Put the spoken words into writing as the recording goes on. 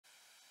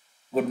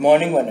Good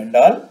morning one and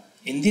all.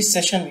 In this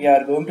session we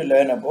are going to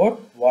learn about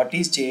what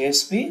is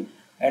JSP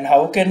and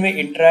how can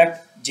we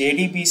interact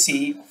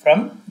JDBC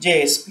from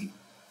JSP.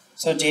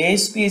 So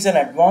JSP is an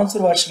advanced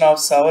version of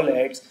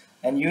servlets,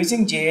 and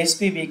using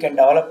JSP we can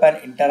develop an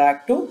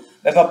interactive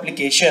web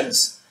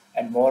applications,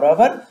 and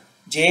moreover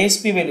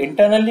JSP will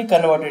internally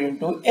convert it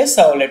into a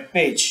servlet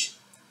page.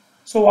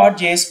 So what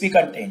JSP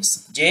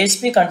contains?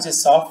 JSP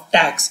consists of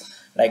tags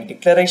like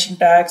declaration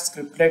tag,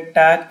 scriptlet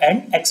tag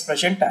and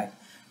expression tag.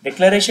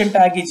 Declaration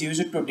tag is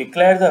used to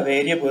declare the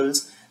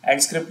variables and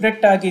scriptlet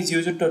tag is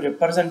used to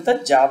represent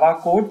the Java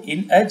code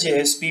in a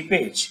JSP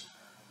page.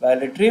 While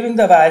retrieving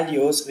the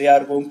values, we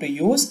are going to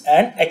use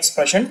an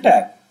expression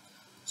tag.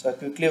 So I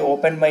quickly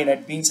open my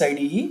NetBeans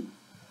IDE.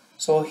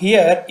 So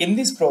here in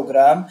this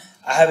program,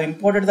 I have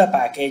imported the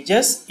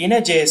packages in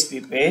a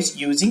JSP page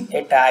using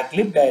a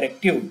taglib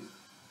directive.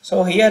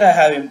 So here I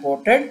have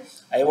imported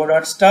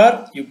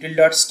io.star,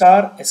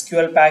 util.star,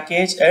 SQL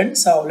package and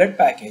servlet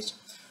package.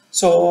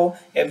 So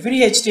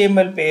every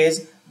HTML page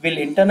will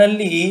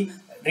internally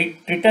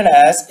written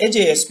as a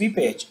JSP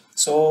page.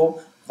 So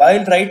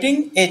while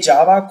writing a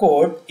Java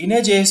code in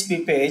a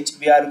JSP page,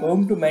 we are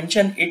going to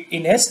mention it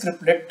in a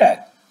scriptlet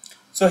tag.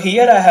 So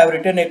here I have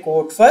written a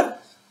code for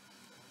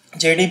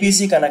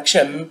JDBC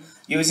connection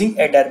using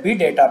a Derby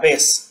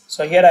database.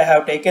 So here I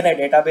have taken a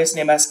database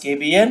name as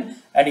KBN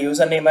and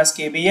username as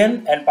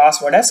KBN and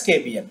password as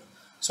KBN.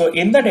 So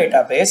in the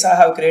database I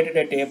have created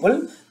a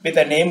table with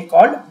a name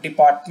called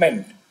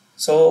department.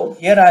 So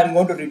here I am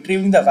going to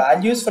retrieving the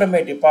values from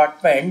a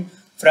department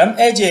from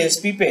a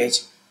JSP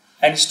page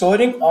and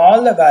storing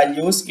all the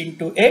values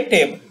into a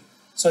table.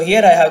 So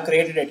here I have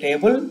created a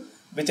table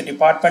with a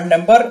department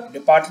number,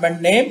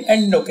 department name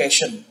and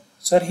location.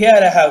 So here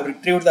I have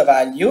retrieved the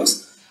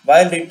values.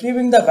 While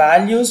retrieving the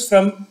values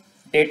from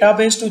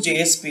database to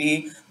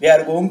JSP, we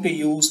are going to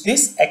use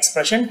this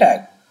expression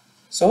tag.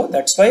 So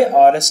that's why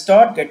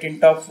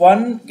rs.getInt of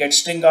 1,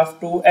 getString of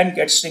 2 and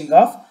getString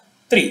of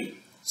 3.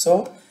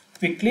 So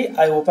quickly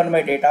I open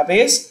my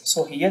database.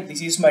 So here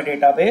this is my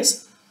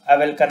database. I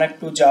will connect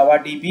to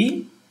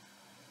JavaDB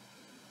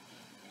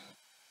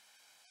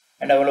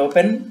and I will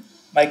open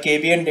my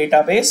KBN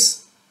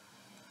database.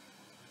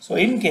 So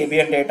in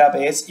KBN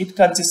database, it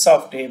consists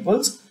of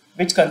tables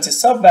which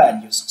consists of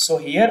values. So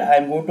here I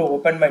am going to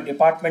open my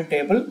department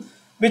table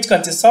which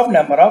consists of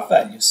number of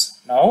values.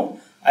 Now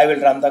I will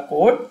run the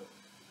code.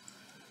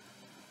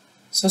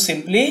 So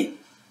simply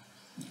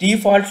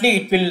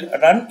defaultly it will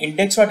run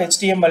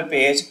index.html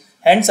page.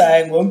 Hence I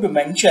am going to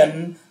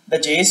mention the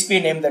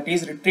JSP name, that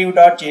is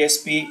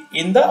retrieve.jsp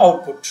in the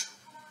output.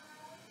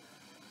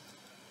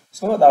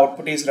 So the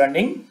output is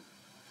running.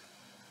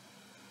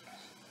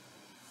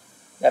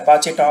 The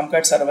Apache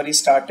Tomcat server is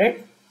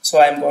started. So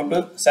I am going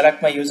to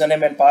select my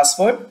username and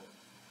password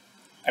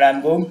and I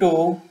am going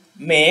to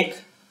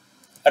make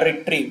a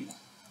retrieve.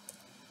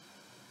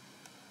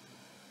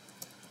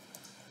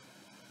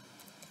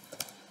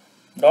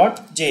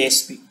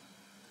 .jsp.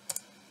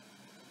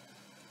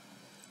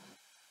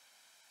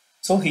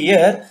 So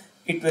here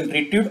it will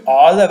retrieve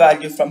all the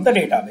value from the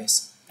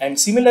database, and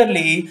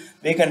similarly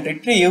we can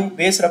retrieve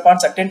based upon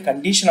certain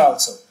condition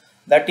also.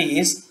 That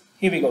is,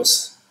 here we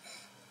goes.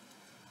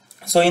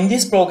 So in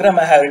this program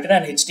I have written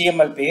an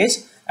HTML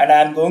page and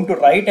I am going to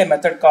write a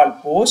method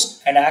called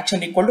post and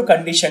action equal to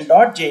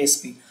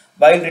condition.jsp.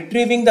 While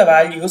retrieving the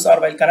values or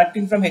while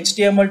connecting from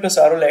HTML to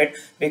servlet,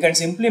 we can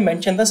simply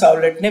mention the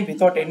servlet name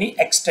without any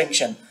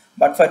extension.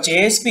 But for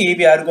JSP,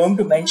 we are going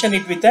to mention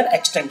it with an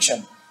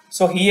extension.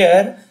 So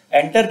here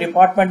enter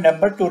department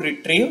number to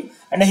retrieve,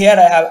 and here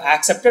I have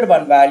accepted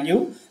one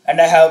value and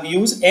I have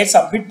used a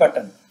submit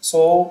button.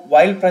 So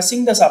while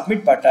pressing the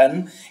submit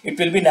button, it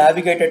will be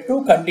navigated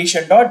to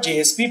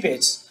condition.jsp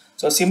page.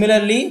 So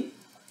similarly,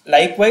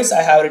 likewise,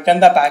 I have written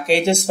the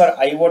packages for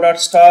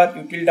io.star,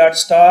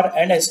 util.star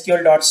and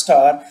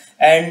sql.star,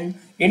 and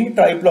in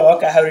try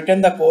block I have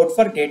written the code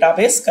for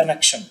database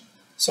connection.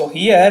 So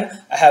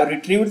here I have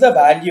retrieved the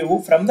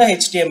value from the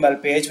HTML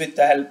page with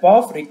the help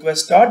of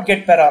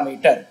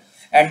request.getParameter,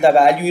 and the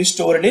value is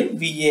stored in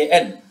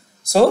VAL.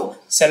 So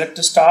select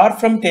star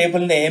from table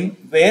name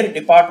where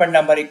department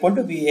number equal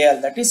to VAL.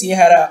 That is,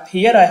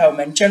 here I have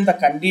mentioned the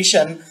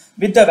condition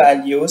with the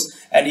values,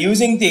 and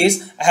using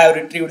this I have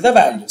retrieved the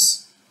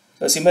values.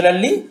 So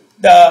similarly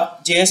the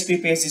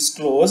JSP page is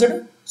closed.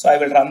 So I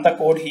will run the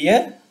code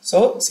here.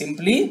 So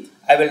simply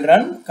I will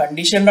run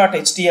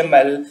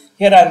condition.html.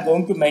 Here I am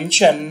going to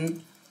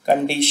mention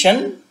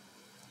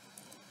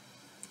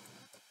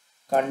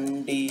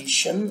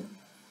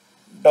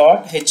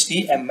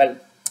condition.html.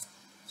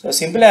 So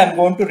simply I am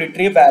going to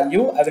retrieve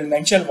value. I will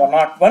mention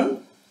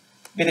 101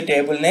 with the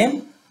table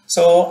name.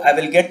 So I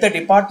will get the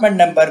department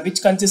number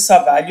which consists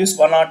of values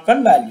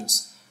 101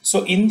 values.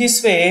 So in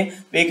this way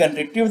we can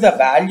retrieve the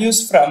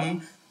values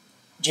from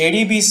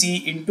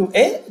JDBC into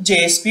a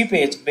JSP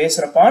page based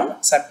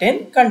upon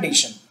certain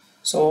condition.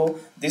 So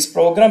this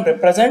program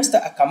represents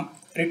the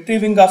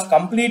retrieving of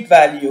complete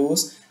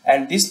values,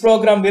 and this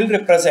program will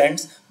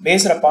represent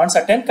based upon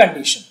certain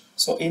condition.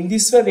 So in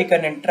this way we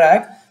can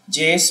interact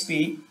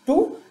JSP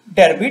to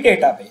Derby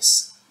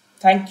database.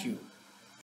 Thank you.